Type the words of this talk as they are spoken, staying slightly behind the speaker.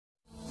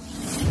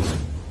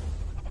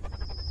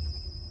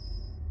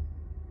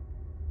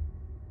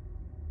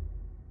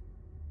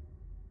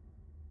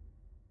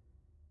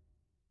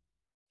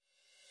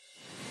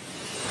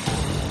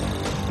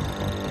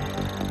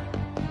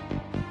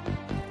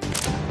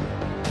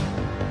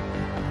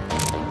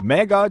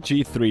Mega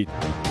G3,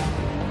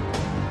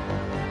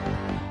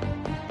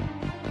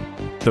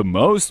 the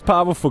most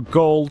powerful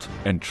gold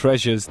and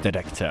treasures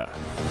detector.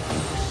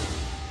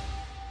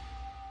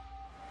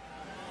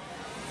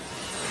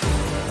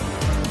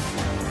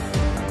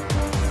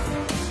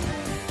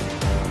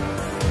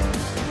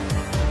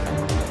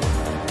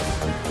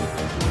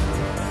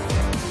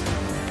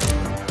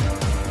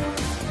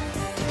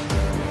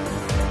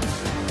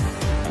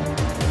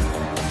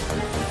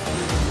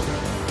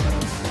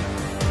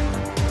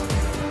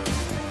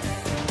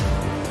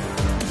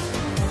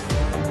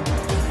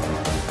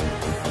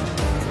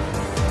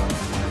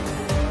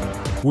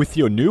 With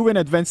your new and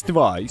advanced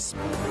device,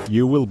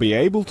 you will be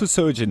able to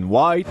search in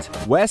wide,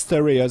 vast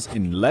areas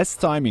in less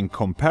time in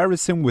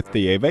comparison with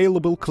the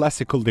available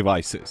classical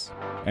devices.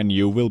 And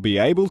you will be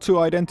able to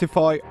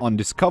identify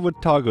undiscovered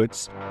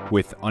targets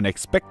with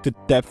unexpected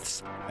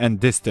depths and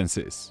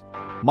distances.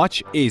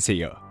 Much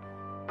easier.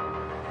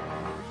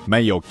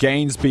 May your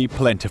gains be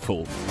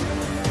plentiful.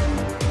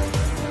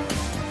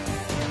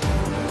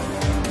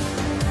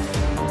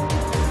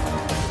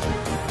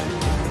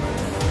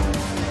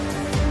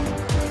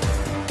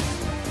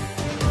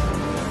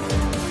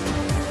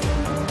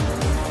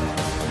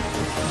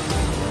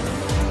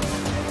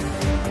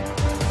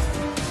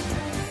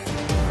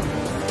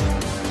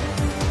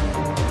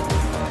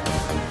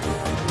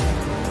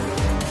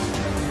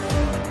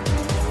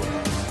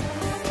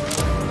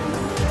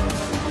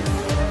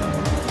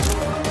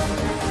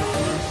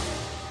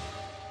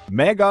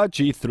 Mega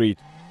G3,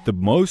 the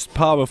most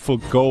powerful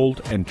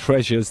gold and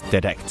treasures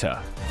detector.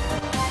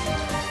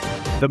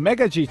 The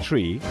Mega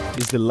G3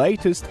 is the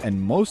latest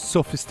and most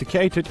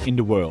sophisticated in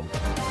the world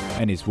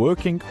and is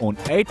working on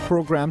 8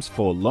 programs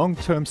for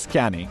long-term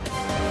scanning.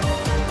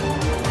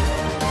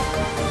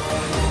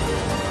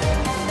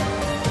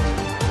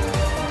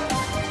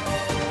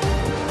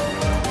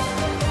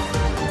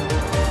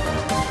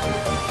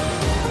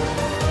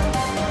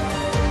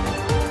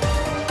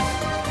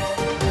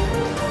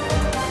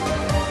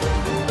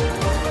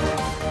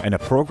 And a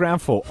program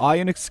for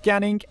ionic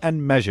scanning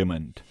and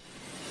measurement.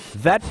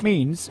 That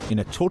means in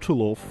a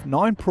total of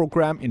 9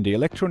 programs in the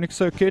electronic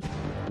circuit,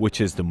 which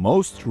is the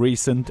most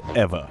recent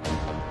ever.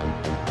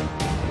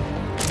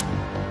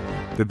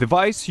 The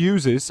device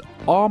uses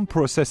ARM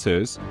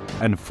processors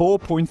and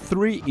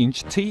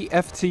 4.3-inch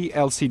TFT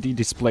LCD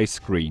display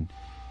screen.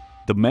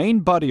 The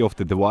main body of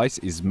the device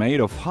is made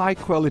of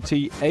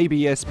high-quality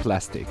ABS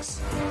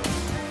plastics.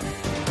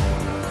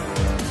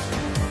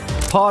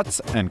 Parts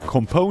and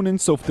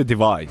components of the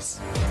device.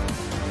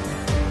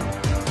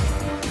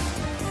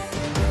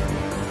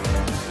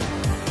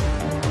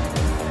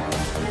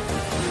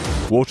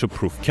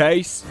 Waterproof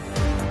case.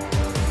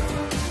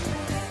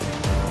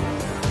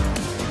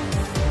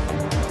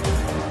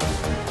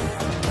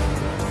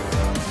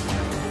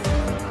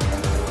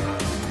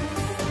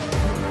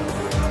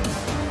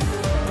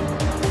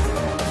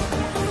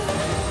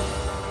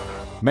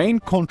 Main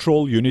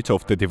control unit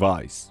of the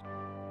device.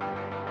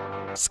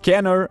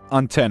 Scanner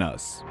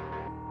antennas.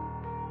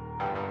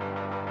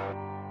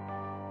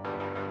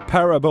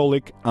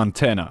 Parabolic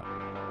antenna.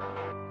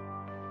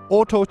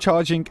 Auto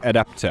charging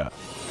adapter.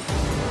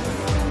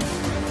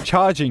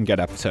 Charging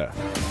adapter.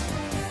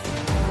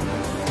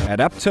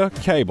 Adapter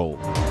cable.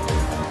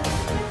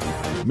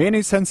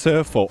 Mini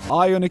sensor for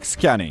ionic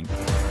scanning.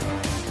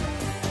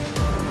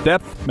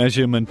 Depth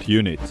measurement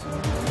unit.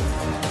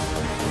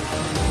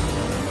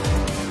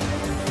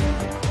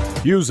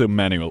 User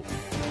manual.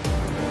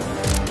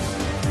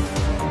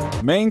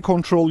 Main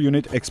control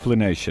unit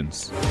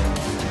explanations.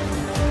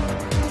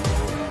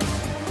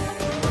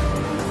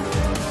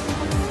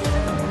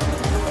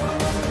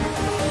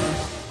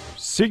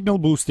 Signal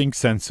boosting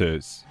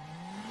sensors.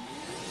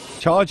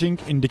 Charging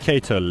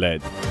indicator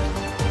LED.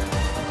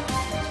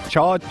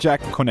 Charge jack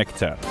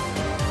connector.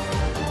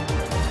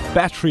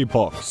 Battery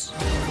box.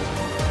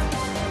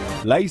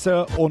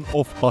 Laser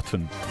on-off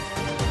button.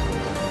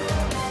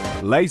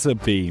 Laser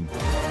beam.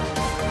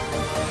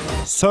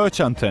 Search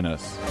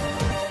antennas.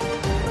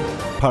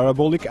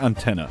 Parabolic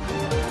antenna.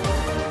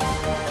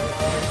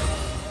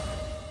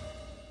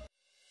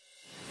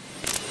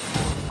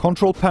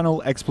 Control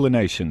panel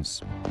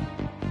explanations.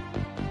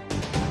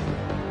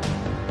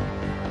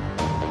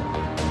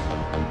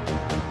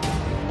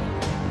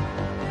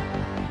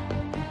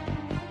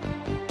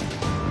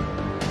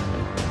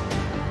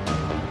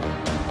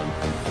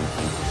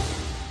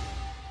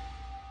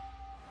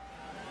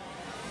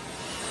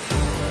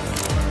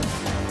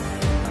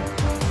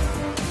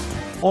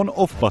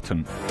 On-off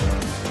button.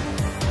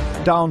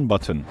 Down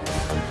button.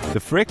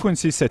 The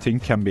frequency setting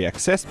can be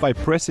accessed by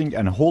pressing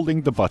and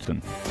holding the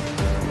button.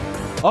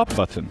 Up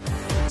button.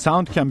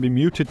 Sound can be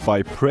muted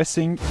by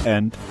pressing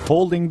and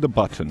holding the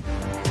button.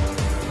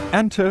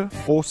 Enter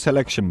or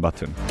selection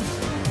button.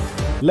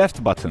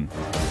 Left button.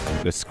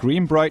 The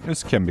screen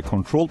brightness can be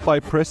controlled by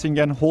pressing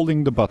and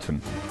holding the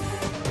button.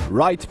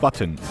 Right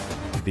button.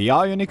 The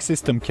ionic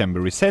system can be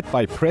reset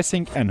by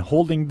pressing and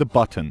holding the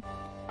button.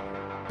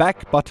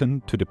 Back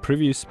button to the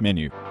previous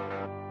menu.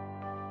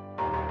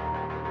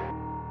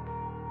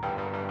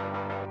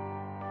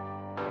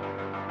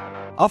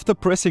 After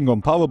pressing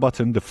on power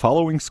button, the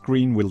following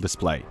screen will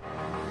display: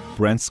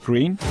 brand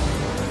screen,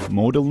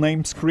 model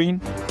name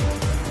screen,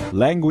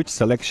 language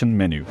selection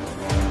menu.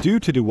 Due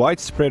to the wide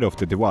spread of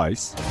the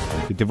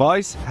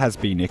device has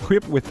been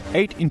equipped with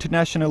 8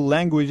 international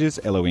languages,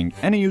 allowing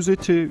any user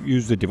to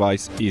use the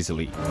device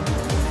easily.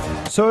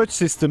 Search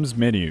Systems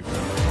menu.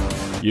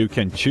 You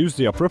can choose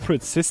the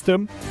appropriate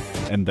system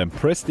and then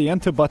press the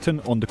Enter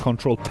button on the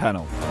control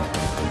panel.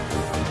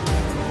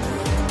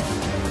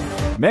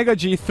 Mega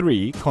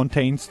G3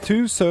 contains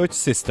 2 search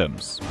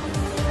systems: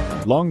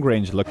 Long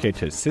Range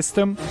Locator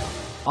System,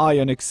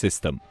 Ionic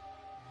System.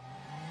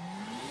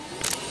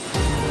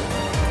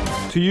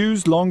 To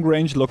use Long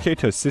Range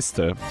Locator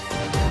System,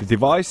 the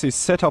device is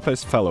set up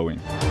as following.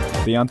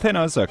 The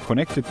antennas are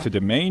connected to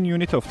the main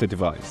unit of the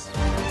device.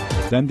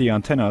 Then the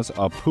antennas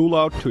are pulled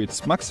out to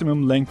its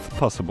maximum length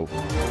possible.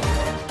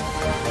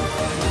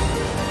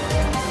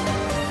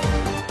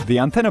 The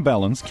antenna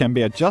balance can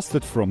be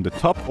adjusted from the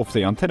top of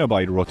the antenna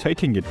by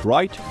rotating it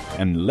right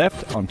and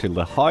left until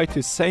the height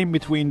is same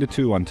between the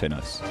 2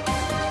 antennas.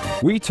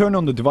 We turn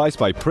on the device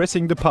by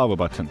pressing the power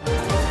button.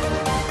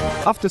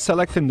 After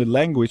selecting the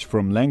language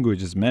from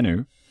Languages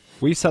menu,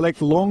 we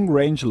select Long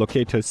Range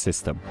Locator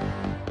System.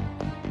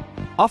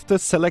 After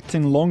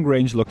selecting Long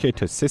Range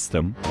Locator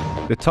System,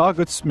 the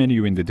Targets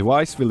menu in the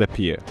device will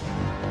appear.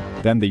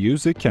 Then the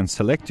user can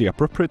select the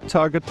appropriate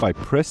target by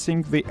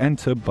pressing the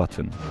Enter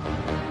button.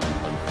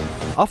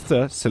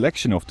 After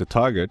selection of the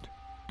target,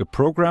 the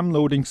program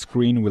loading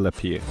screen will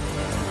appear.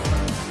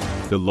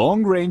 The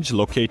Long Range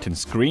Locating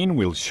screen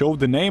will show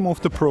the name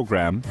of the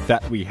program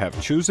that we have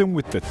chosen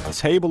with the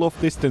table of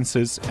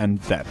distances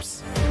and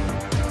depths.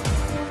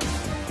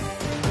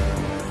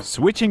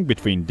 Switching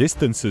between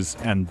distances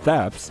and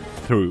depths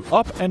through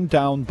up and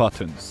down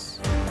buttons.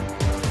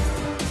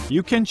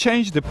 You can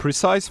change the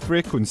precise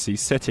frequency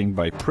setting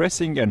by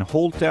pressing and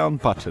hold down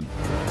button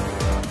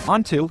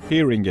until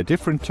hearing a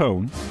different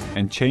tone,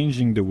 and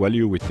changing the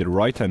value with the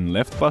right and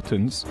left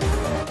buttons.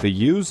 The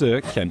user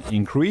can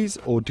increase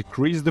or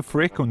decrease the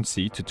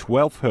frequency to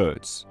 12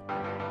 Hz.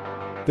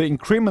 The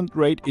increment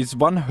rate is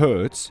 1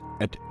 Hz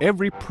at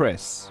every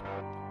press.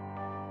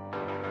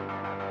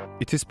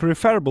 It is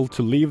preferable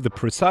to leave the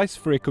precise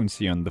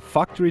frequency on the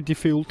factory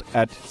default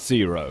at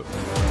 0.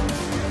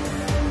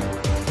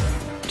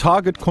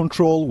 Target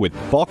control with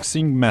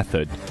boxing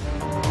method.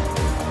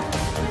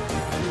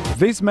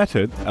 This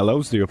method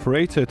allows the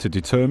operator to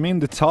determine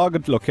the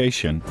target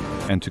location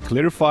and to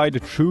clarify the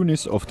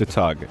trueness of the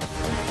target.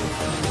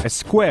 A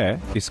square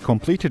is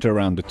completed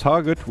around the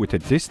target with a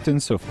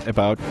distance of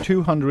about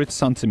 200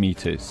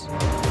 centimeters,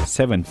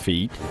 7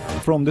 feet,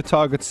 from the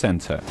target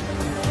center.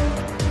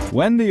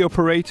 When the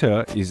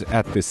operator is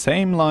at the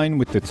same line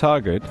with the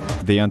target,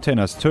 the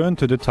antennas turn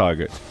to the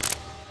target.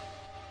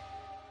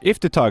 If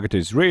the target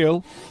is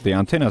real, the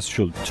antennas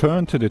should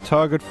turn to the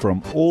target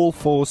from all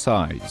 4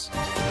 sides.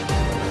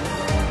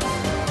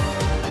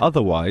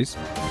 Otherwise,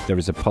 there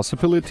is a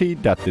possibility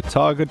that the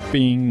target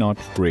being not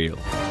real.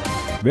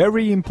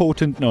 Very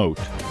important note: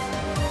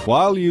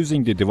 while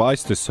using the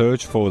device to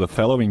search for the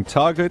following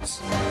targets: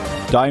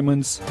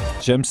 diamonds,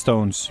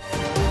 gemstones,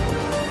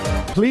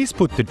 please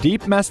put the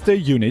Deep Master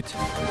unit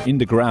in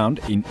the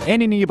ground in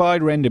any nearby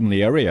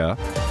randomly area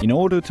in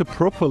order to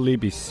properly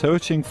be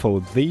searching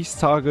for these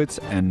targets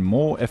and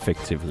more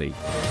effectively.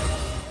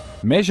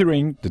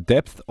 Measuring the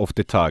depth of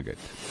the target.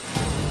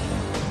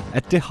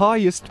 At the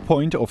highest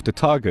point of the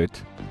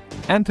target,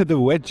 enter the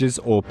wedges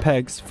or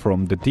pegs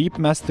from the Deep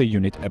Master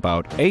unit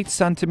about 8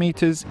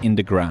 cm in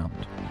the ground.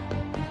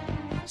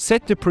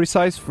 Set the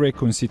precise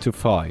frequency to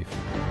 5.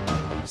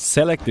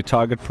 Select the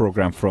target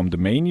program from the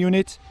main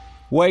unit.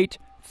 Wait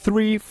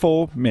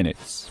 3-4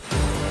 minutes.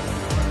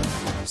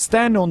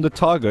 Stand on the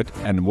target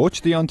and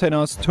watch the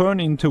antennas turn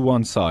into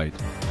one side.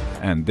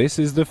 And this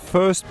is the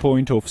first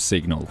point of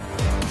signal.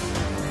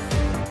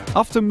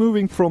 After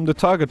moving from the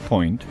target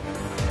point,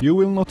 you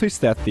will notice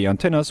that the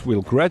antennas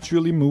will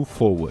gradually move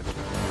forward.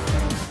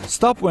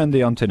 Stop when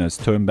the antennas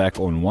turn back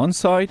on one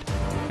side,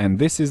 and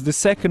this is the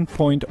second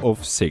point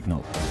of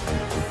signal.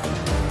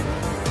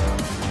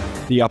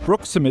 The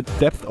approximate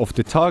depth of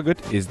the target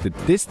is the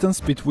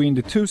distance between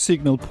the 2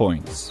 signal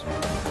points,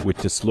 with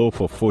the slope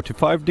of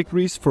 45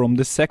 degrees from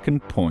the second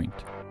point.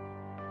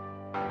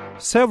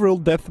 Several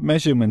depth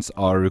measurements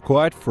are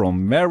required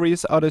from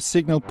various other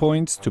signal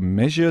points to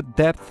measure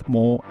depth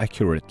more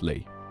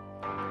accurately.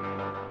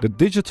 The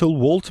digital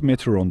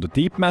voltmeter on the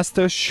Deep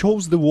Master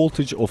shows the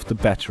voltage of the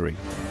battery.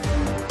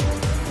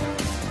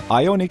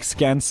 Ionic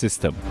Scan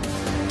system.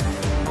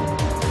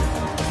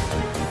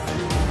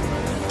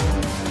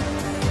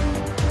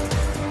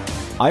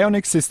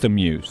 Ionic system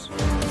use.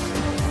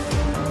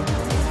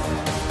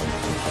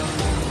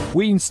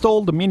 We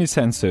install the mini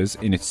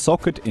sensors in its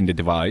socket in the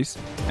device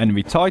and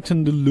we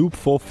tighten the loop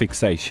for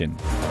fixation.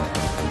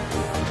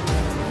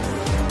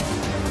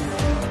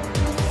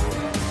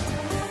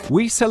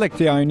 We select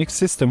the Ionic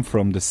system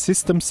from the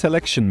System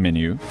Selection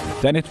menu,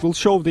 then it will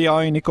show the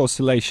Ionic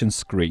oscillation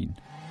screen.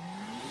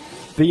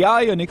 The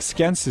Ionic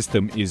Scan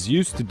system is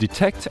used to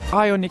detect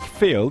ionic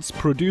fields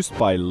produced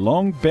by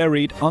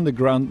long-buried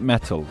underground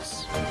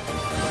metals.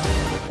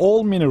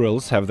 All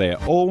minerals have their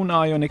own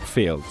ionic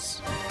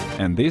fields,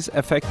 and this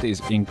effect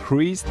is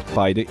increased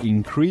by the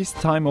increased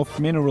time of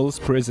minerals'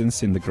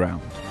 presence in the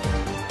ground,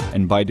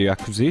 and by the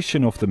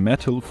acquisition of the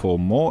metal for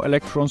more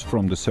electrons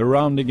from the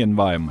surrounding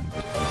environment.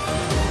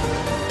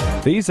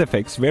 These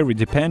effects vary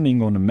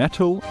depending on the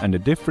metal and the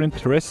different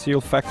terrestrial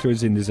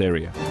factors in this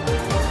area.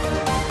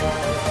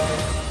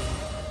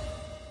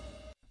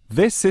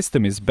 This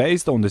system is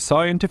based on the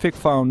scientific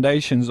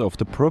foundations of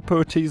the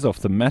properties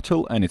of the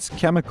metal and its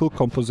chemical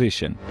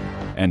composition,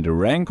 and the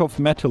rank of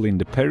metal in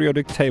the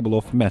periodic table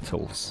of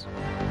metals.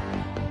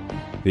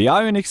 The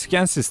Ionic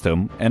Scan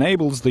system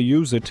enables the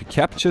user to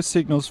capture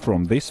signals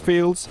from these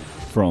fields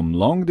from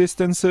long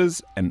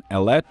distances and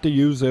alert the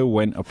user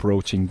when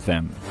approaching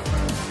them.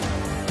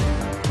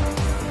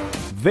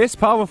 This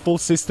powerful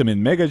system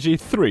in Mega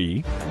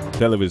G3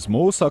 delivers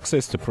more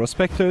success to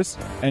prospectors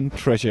and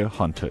treasure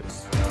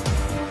hunters.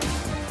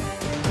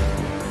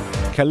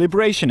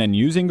 Calibration and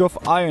using of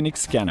Ionic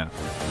Scanner.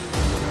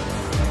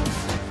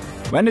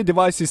 When the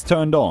device is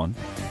turned on,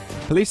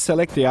 please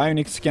select the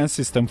Ionic Scan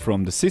system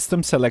from the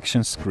system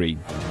selection screen.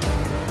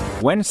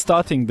 When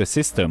starting the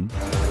system,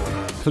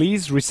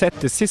 please reset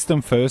the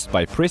system first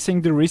by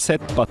pressing the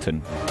reset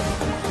button.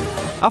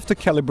 After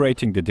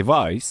calibrating the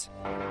device,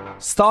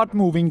 start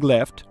moving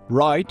left,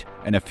 right,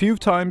 and a few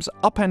times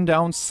up and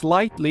down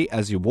slightly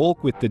as you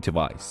walk with the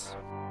device.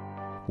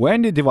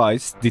 When the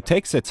device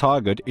detects a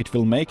target, it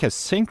will make a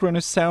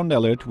synchronous sound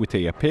alert with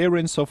the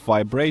appearance of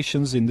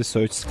vibrations in the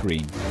search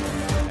screen.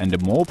 And the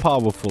more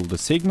powerful the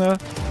signal,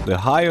 the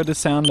higher the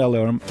sound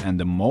alarm and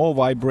the more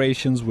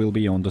vibrations will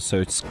be on the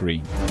search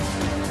screen.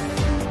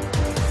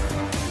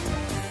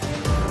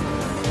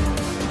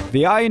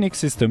 The Ionic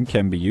system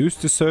can be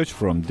used to search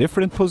from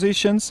different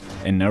positions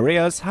in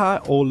areas high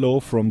or low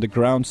from the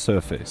ground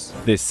surface.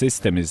 This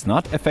system is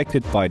not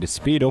affected by the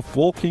speed of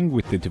walking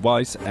with the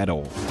device at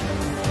all.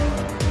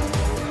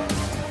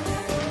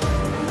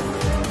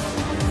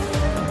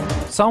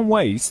 Some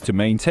ways to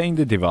maintain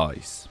the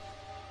device.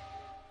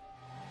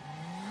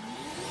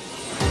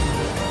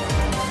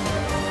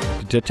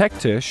 The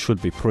detector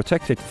should be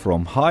protected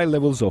from high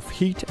levels of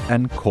heat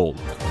and cold.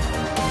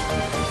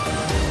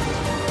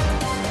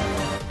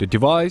 The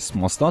device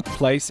must not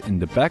place in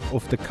the back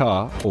of the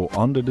car or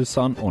under the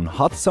sun on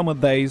hot summer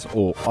days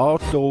or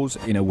outdoors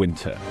in a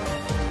winter.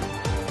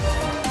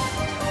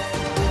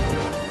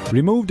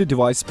 Remove the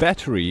device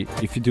battery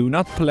if you do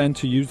not plan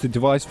to use the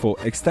device for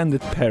extended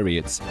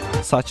periods,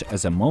 such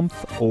as a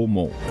month or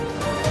more.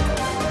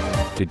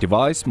 The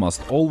device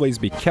must always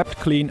be kept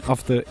clean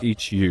after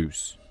each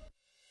use.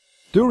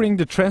 During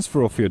the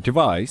transfer of your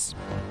device,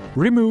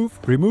 remove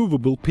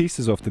removable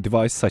pieces of the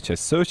device such as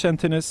search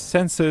antennas,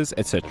 sensors,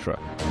 etc.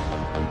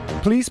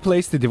 Please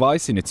place the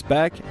device in its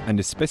bag and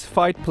the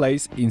specified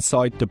place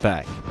inside the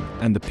bag,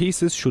 and the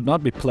pieces should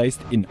not be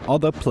placed in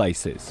other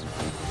places.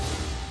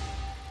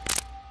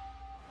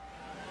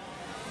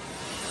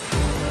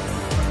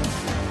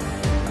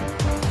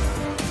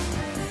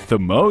 The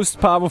most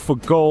powerful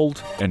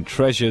gold and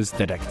treasures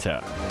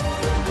detector.